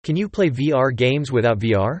Can you play VR games without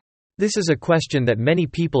VR? This is a question that many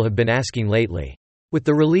people have been asking lately. With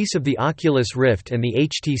the release of the Oculus Rift and the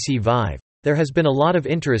HTC Vive, there has been a lot of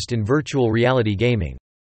interest in virtual reality gaming.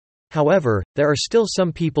 However, there are still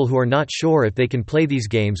some people who are not sure if they can play these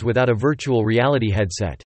games without a virtual reality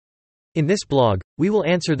headset. In this blog, we will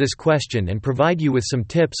answer this question and provide you with some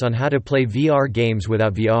tips on how to play VR games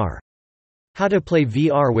without VR. How to play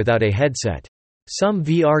VR without a headset. Some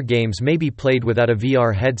VR games may be played without a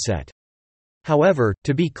VR headset. However,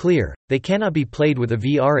 to be clear, they cannot be played with a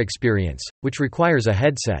VR experience, which requires a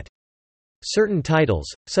headset. Certain titles,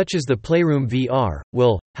 such as the Playroom VR,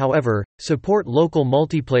 will, however, support local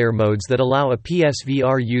multiplayer modes that allow a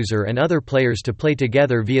PSVR user and other players to play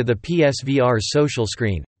together via the PSVR's social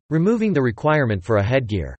screen, removing the requirement for a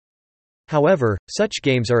headgear. However, such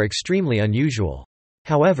games are extremely unusual.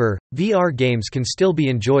 However, VR games can still be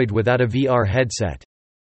enjoyed without a VR headset.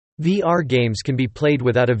 VR games can be played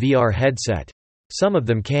without a VR headset. Some of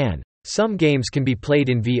them can. Some games can be played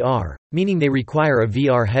in VR, meaning they require a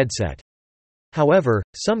VR headset. However,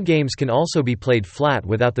 some games can also be played flat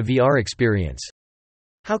without the VR experience.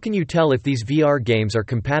 How can you tell if these VR games are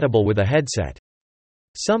compatible with a headset?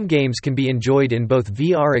 Some games can be enjoyed in both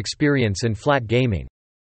VR experience and flat gaming.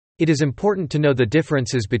 It is important to know the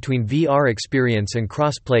differences between VR experience and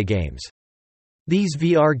cross-play games. These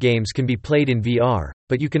VR games can be played in VR,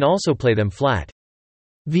 but you can also play them flat.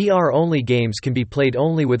 VR-only games can be played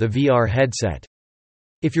only with a VR headset.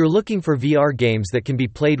 If you're looking for VR games that can be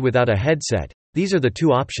played without a headset, these are the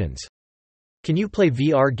two options. Can you play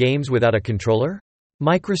VR games without a controller?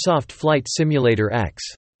 Microsoft Flight Simulator X.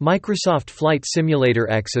 Microsoft Flight Simulator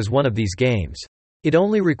X is one of these games. It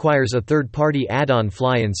only requires a third-party add-on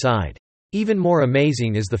Fly Inside. Even more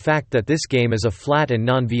amazing is the fact that this game is a flat and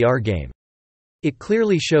non-VR game. It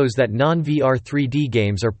clearly shows that non-VR 3D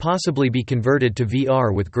games are possibly be converted to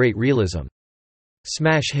VR with great realism.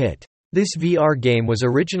 Smash Hit. This VR game was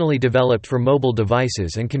originally developed for mobile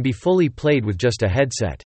devices and can be fully played with just a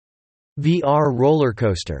headset. VR Roller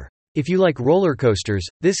Coaster. If you like roller coasters,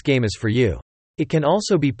 this game is for you. It can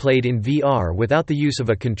also be played in VR without the use of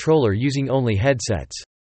a controller using only headsets.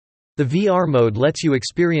 The VR mode lets you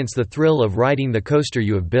experience the thrill of riding the coaster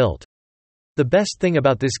you have built. The best thing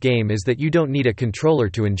about this game is that you don't need a controller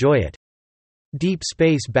to enjoy it. Deep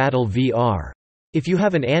Space Battle VR. If you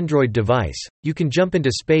have an Android device, you can jump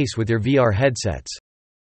into space with your VR headsets.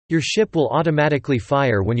 Your ship will automatically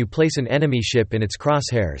fire when you place an enemy ship in its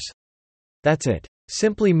crosshairs. That's it.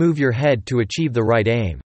 Simply move your head to achieve the right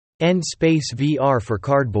aim. End Space VR for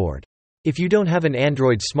Cardboard. If you don't have an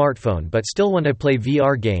Android smartphone but still want to play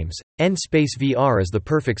VR games, End Space VR is the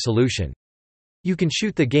perfect solution. You can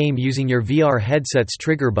shoot the game using your VR headset's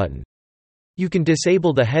trigger button. You can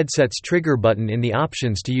disable the headset's trigger button in the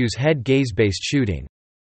options to use head gaze-based shooting.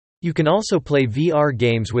 You can also play VR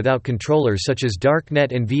games without controllers such as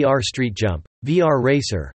Darknet and VR Street Jump, VR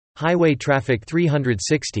Racer, Highway Traffic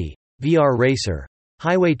 360, VR Racer,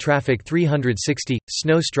 Highway Traffic 360,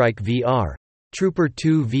 Snowstrike VR, Trooper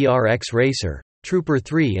 2 VR X Racer, Trooper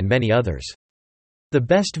 3 and many others. The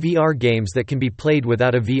best VR games that can be played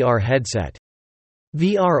without a VR headset.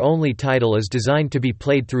 VR-only title is designed to be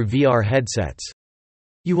played through VR headsets.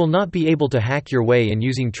 You will not be able to hack your way in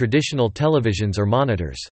using traditional televisions or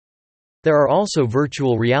monitors. There are also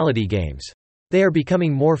virtual reality games. They are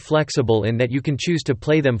becoming more flexible in that you can choose to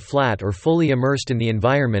play them flat or fully immersed in the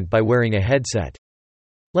environment by wearing a headset.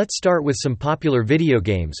 Let's start with some popular video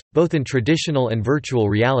games, both in traditional and virtual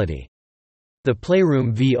reality. The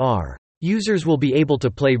Playroom VR. Users will be able to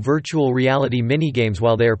play virtual reality minigames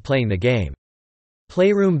while they are playing the game.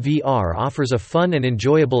 Playroom VR offers a fun and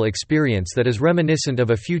enjoyable experience that is reminiscent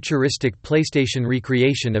of a futuristic PlayStation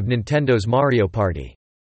recreation of Nintendo's Mario Party.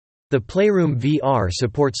 The Playroom VR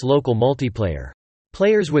supports local multiplayer.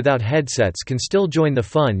 Players without headsets can still join the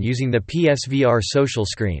fun using the PSVR social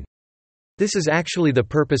screen. This is actually the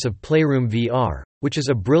purpose of Playroom VR, which is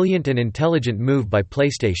a brilliant and intelligent move by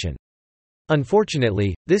PlayStation.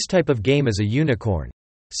 Unfortunately, this type of game is a unicorn.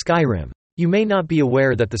 Skyrim. You may not be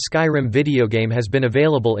aware that the Skyrim video game has been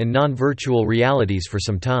available in non-virtual realities for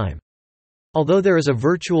some time. Although there is a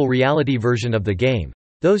virtual reality version of the game,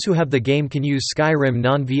 those who have the game can use Skyrim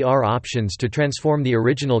non-VR options to transform the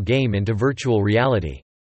original game into virtual reality.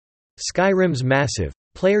 Skyrim's massive,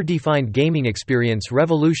 player-defined gaming experience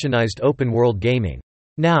revolutionized open-world gaming.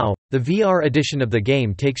 Now, the VR edition of the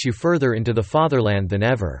game takes you further into the fatherland than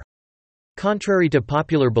ever. Contrary to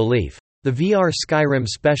popular belief, the VR Skyrim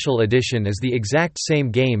Special Edition is the exact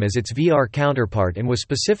same game as its VR counterpart and was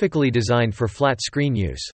specifically designed for flat-screen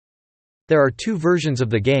use. There are two versions of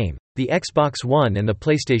the game, the Xbox One and the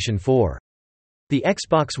PlayStation 4. The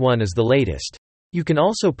Xbox One is the latest. You can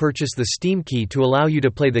also purchase the Steam key to allow you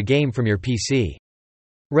to play the game from your PC.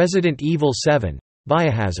 Resident Evil 7: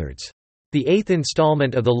 Biohazards. The 8th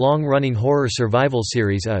installment of the long-running horror survival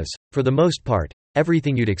series is, for the most part,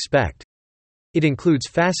 everything you'd expect. It includes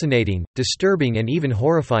fascinating, disturbing and even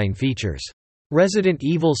horrifying features. Resident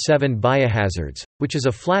Evil 7 Biohazards, which is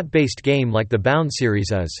a flat-based game like the Bound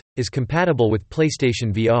series is compatible with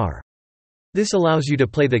PlayStation VR. This allows you to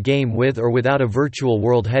play the game with or without a virtual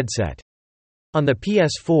world headset. On the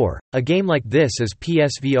PS4, a game like this is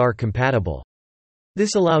PSVR compatible.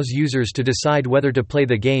 This allows users to decide whether to play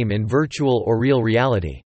the game in virtual or real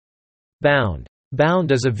reality. Bound.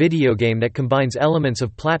 Bound is a video game that combines elements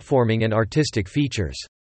of platforming and artistic features.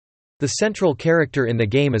 The central character in the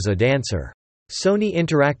game is a dancer. Sony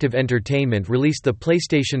Interactive Entertainment released the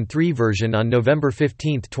PlayStation 3 version on November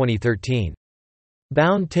 15, 2013.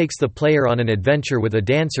 Bound takes the player on an adventure with a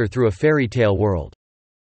dancer through a fairy tale world.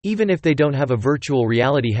 Even if they don't have a virtual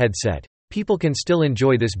reality headset, people can still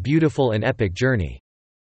enjoy this beautiful and epic journey.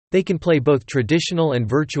 They can play both traditional and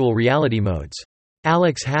virtual reality modes.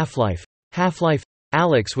 Alyx Half-Life. Half-Life: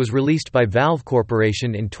 Alyx was released by Valve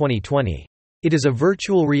Corporation in 2020. It is a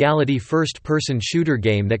virtual reality first-person shooter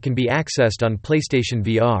game that can be accessed on PlayStation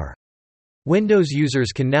VR. Windows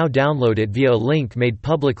users can now download it via a link made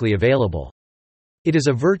publicly available. It is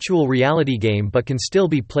a virtual reality game but can still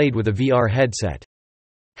be played with a VR headset.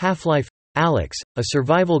 Half-Life: Alyx, a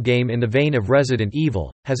survival game in the vein of Resident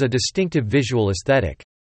Evil, has a distinctive visual aesthetic.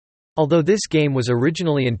 Although this game was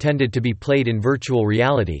originally intended to be played in virtual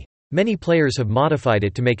reality, many players have modified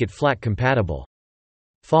it to make it flat compatible.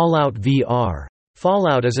 Fallout VR.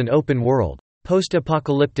 Fallout is an open-world,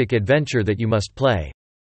 post-apocalyptic adventure that you must play.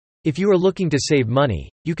 If you are looking to save money,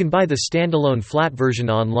 you can buy the standalone flat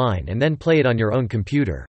version online and then play it on your own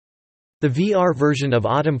computer. The VR version of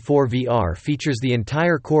Autumn 4 VR features the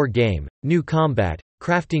entire core game, new combat,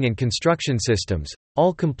 crafting and construction systems,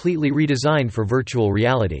 all completely redesigned for virtual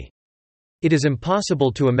reality. It is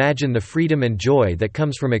impossible to imagine the freedom and joy that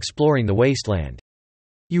comes from exploring the wasteland.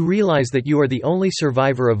 You realize that you are the only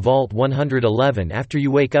survivor of Vault 111 after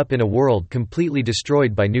you wake up in a world completely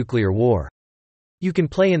destroyed by nuclear war. You can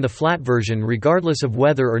play in the flat version regardless of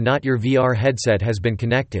whether or not your VR headset has been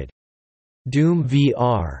connected. Doom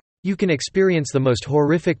VR. You can experience the most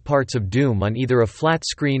horrific parts of Doom on either a flat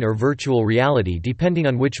screen or virtual reality depending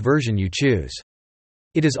on which version you choose.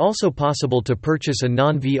 It is also possible to purchase a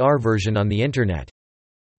non-VR version on the internet.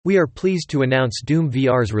 We are pleased to announce Doom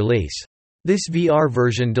VR's release. This VR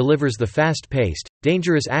version delivers the fast-paced,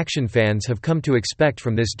 dangerous action fans have come to expect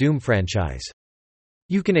from this Doom franchise.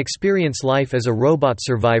 You can experience life as a robot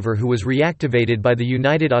survivor who was reactivated by the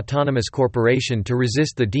United Autonomous Corporation to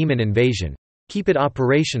resist the demon invasion, keep it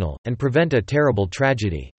operational, and prevent a terrible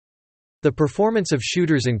tragedy. The performance of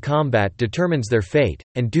shooters in combat determines their fate,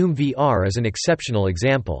 and Doom VR is an exceptional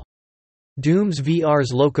example. Doom's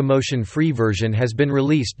VR's locomotion-free version has been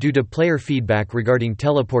released due to player feedback regarding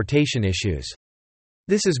teleportation issues.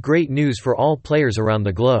 This is great news for all players around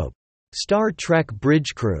the globe. Star Trek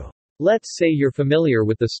Bridge Crew. Let's say you're familiar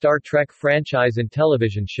with the Star Trek franchise and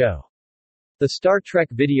television show. The Star Trek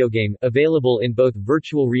video game, available in both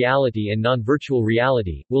virtual reality and non-virtual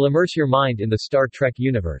reality, will immerse your mind in the Star Trek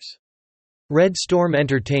universe. Red Storm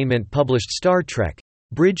Entertainment published Star Trek: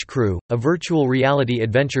 Bridge Crew, a virtual reality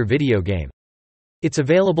adventure video game. It's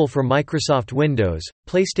available for Microsoft Windows,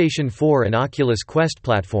 PlayStation 4 and Oculus Quest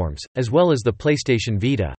platforms, as well as the PlayStation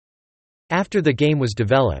Vita. After the game was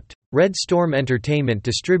developed, Red Storm Entertainment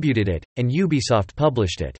distributed it, and Ubisoft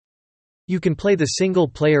published it. You can play the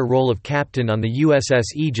single-player role of Captain on the USS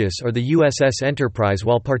Aegis or the USS Enterprise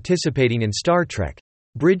while participating in Star Trek: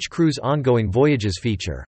 Bridge Crew's ongoing voyages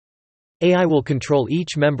feature. AI will control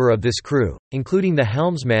each member of this crew, including the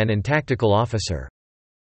helmsman and tactical officer.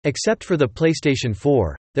 Except for the PlayStation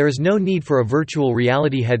 4, there is no need for a virtual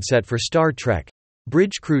reality headset for Star Trek: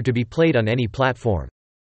 Bridge Crew to be played on any platform.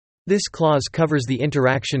 This clause covers the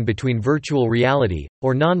interaction between virtual reality,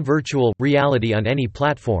 or non-virtual, reality on any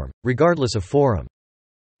platform, regardless of forum.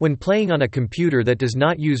 When playing on a computer that does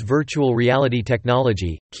not use virtual reality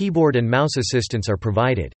technology, keyboard and mouse assistance are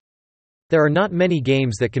provided. There are not many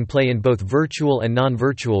games that can play in both virtual and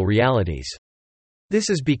non-virtual realities.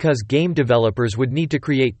 This is because game developers would need to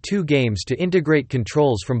create two games to integrate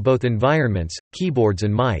controls from both environments, keyboards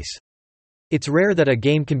and mice. It's rare that a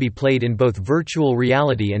game can be played in both virtual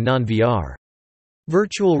reality and non-VR.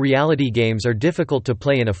 Virtual reality games are difficult to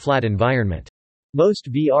play in a flat environment. Most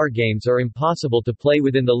VR games are impossible to play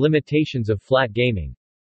within the limitations of flat gaming.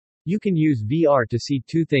 You can use VR to see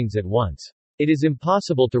two things at once. It is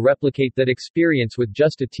impossible to replicate that experience with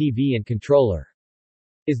just a TV and controller.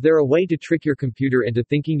 Is there a way to trick your computer into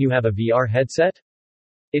thinking you have a VR headset?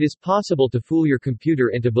 It is possible to fool your computer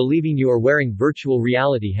into believing you are wearing virtual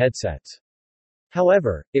reality headsets.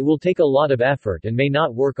 However, it will take a lot of effort and may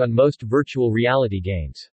not work on most virtual reality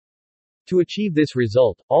games. To achieve this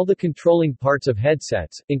result, all the controlling parts of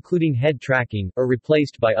headsets, including head tracking, are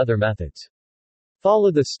replaced by other methods.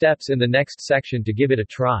 Follow the steps in the next section to give it a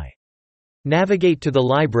try. Navigate to the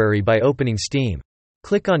library by opening Steam.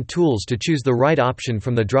 Click on Tools to choose the right option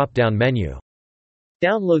from the drop-down menu.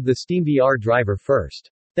 Download the Steam VR driver first.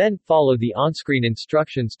 Then, follow the on-screen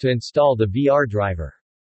instructions to install the VR driver.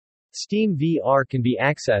 Steam VR can be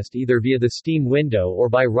accessed either via the Steam window or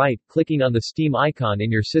by right-clicking on the Steam icon in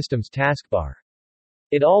your system's taskbar.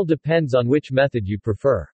 It all depends on which method you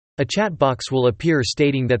prefer. A chat box will appear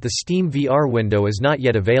stating that the Steam VR window is not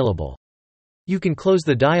yet available. You can close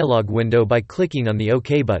the dialog window by clicking on the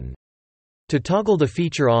OK button. To toggle the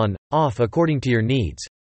feature on, off according to your needs,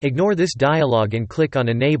 ignore this dialog and click on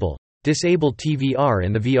Enable, Disable TVR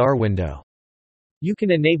in the VR window. You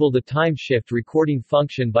can enable the time shift recording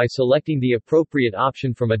function by selecting the appropriate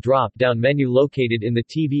option from a drop-down menu located in the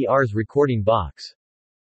TVR's recording box.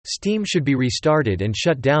 Steam should be restarted and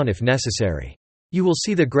shut down if necessary. You will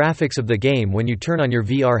see the graphics of the game when you turn on your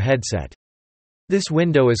VR headset. This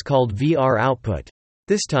window is called VR Output.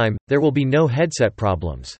 This time, there will be no headset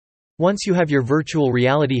problems. Once you have your virtual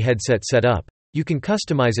reality headset set up, you can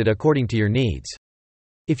customize it according to your needs.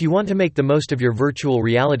 If you want to make the most of your virtual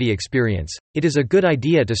reality experience, it is a good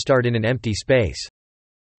idea to start in an empty space.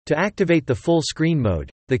 To activate the full screen mode,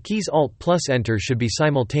 the keys Alt plus Enter should be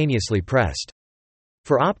simultaneously pressed.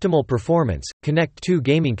 For optimal performance, connect two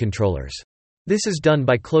gaming controllers. This is done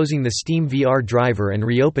by closing the Steam VR driver and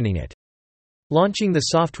reopening it. Launching the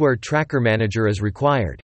Software Tracker Manager is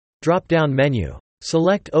required. Drop-down menu.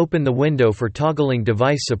 Select Open the window for toggling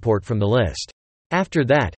device support from the list. After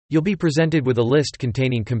that, you'll be presented with a list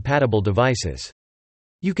containing compatible devices.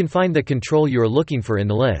 You can find the control you are looking for in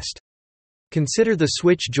the list. Consider the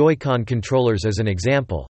Switch Joy-Con controllers as an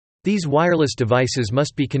example. These wireless devices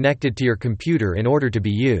must be connected to your computer in order to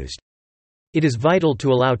be used. It is vital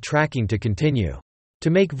to allow tracking to continue. To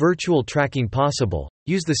make virtual tracking possible,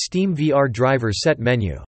 use the Steam VR driver set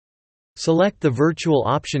menu. Select the virtual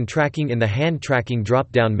option tracking in the hand tracking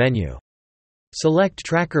drop-down menu. Select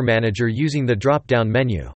Tracker Manager using the drop-down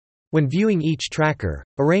menu. When viewing each tracker,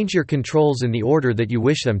 arrange your controls in the order that you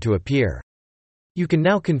wish them to appear. You can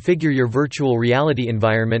now configure your virtual reality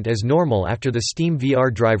environment as normal after the Steam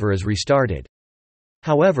VR driver is restarted.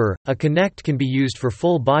 However, a Kinect can be used for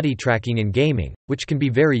full body tracking in gaming, which can be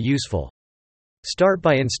very useful. Start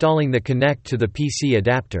by installing the Kinect to the PC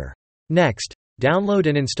adapter. Next, download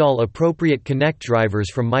and install appropriate Kinect drivers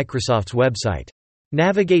from Microsoft's website.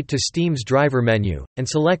 Navigate to Steam's driver menu, and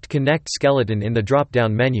select Kinect Skeleton in the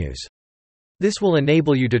drop-down menus. This will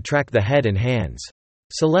enable you to track the head and hands.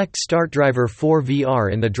 Select Start Driver for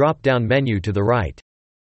VR in the drop-down menu to the right.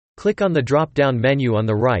 Click on the drop-down menu on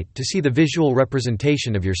the right to see the visual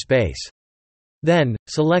representation of your space. Then,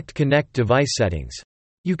 select Kinect Device Settings.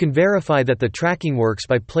 You can verify that the tracking works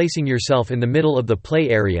by placing yourself in the middle of the play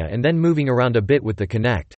area and then moving around a bit with the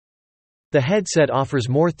Kinect. The headset offers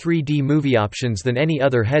more 3D movie options than any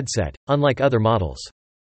other headset, unlike other models.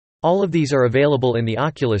 All of these are available in the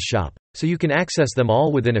Oculus Shop, so you can access them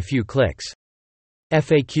all within a few clicks.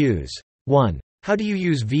 FAQs. 1. How do you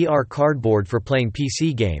use VR Cardboard for playing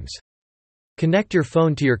PC games? Connect your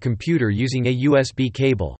phone to your computer using a USB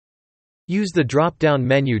cable. Use the drop-down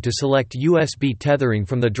menu to select USB tethering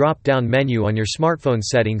from the drop-down menu on your smartphone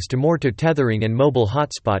settings to more to tethering and mobile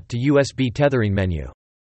hotspot to USB tethering menu.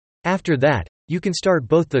 After that, you can start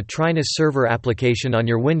both the Trinus server application on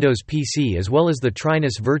your Windows PC as well as the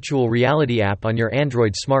Trinus virtual reality app on your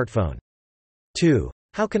Android smartphone. 2.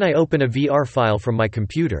 How can I open a VR file from my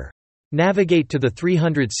computer? Navigate to the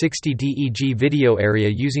 360 DEG video area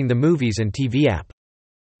using the Movies and TV app.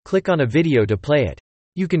 Click on a video to play it.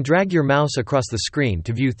 You can drag your mouse across the screen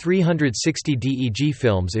to view 360 DEG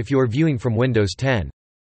films if you are viewing from Windows 10.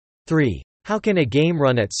 3. How can a game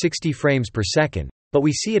run at 60 frames per second, but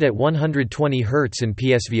we see it at 120 Hz in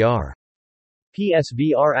PSVR?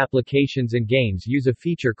 PSVR applications and games use a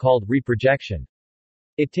feature called reprojection.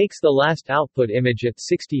 It takes the last output image at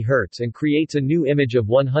 60 Hz and creates a new image of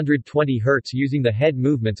 120 Hz using the head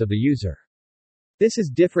movements of the user. This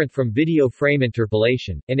is different from video frame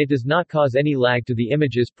interpolation, and it does not cause any lag to the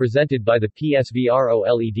images presented by the PSVR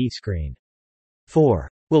OLED screen. 4.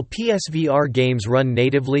 Will PSVR games run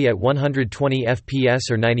natively at 120 FPS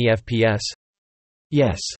or 90 FPS?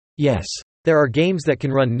 Yes. There are games that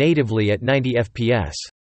can run natively at 90 FPS.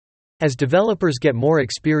 As developers get more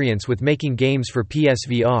experience with making games for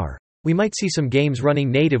PSVR, we might see some games running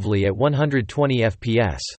natively at 120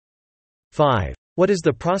 FPS. 5. What is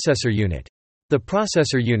the processor unit? The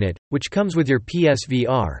processor unit, which comes with your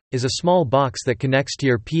PSVR, is a small box that connects to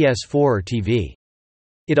your PS4 or TV.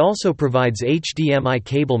 It also provides HDMI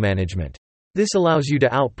cable management. This allows you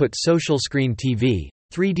to output social screen TV,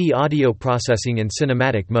 3D audio processing and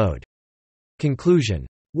cinematic mode. Conclusion.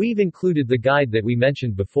 We've included the guide that we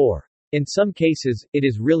mentioned before. In some cases, it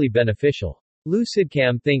is really beneficial.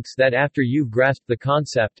 LucidCam thinks that after you've grasped the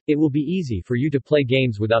concept, it will be easy for you to play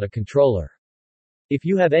games without a controller. If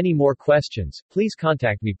you have any more questions, please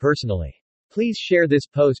contact me personally. Please share this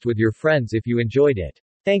post with your friends if you enjoyed it.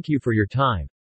 Thank you for your time.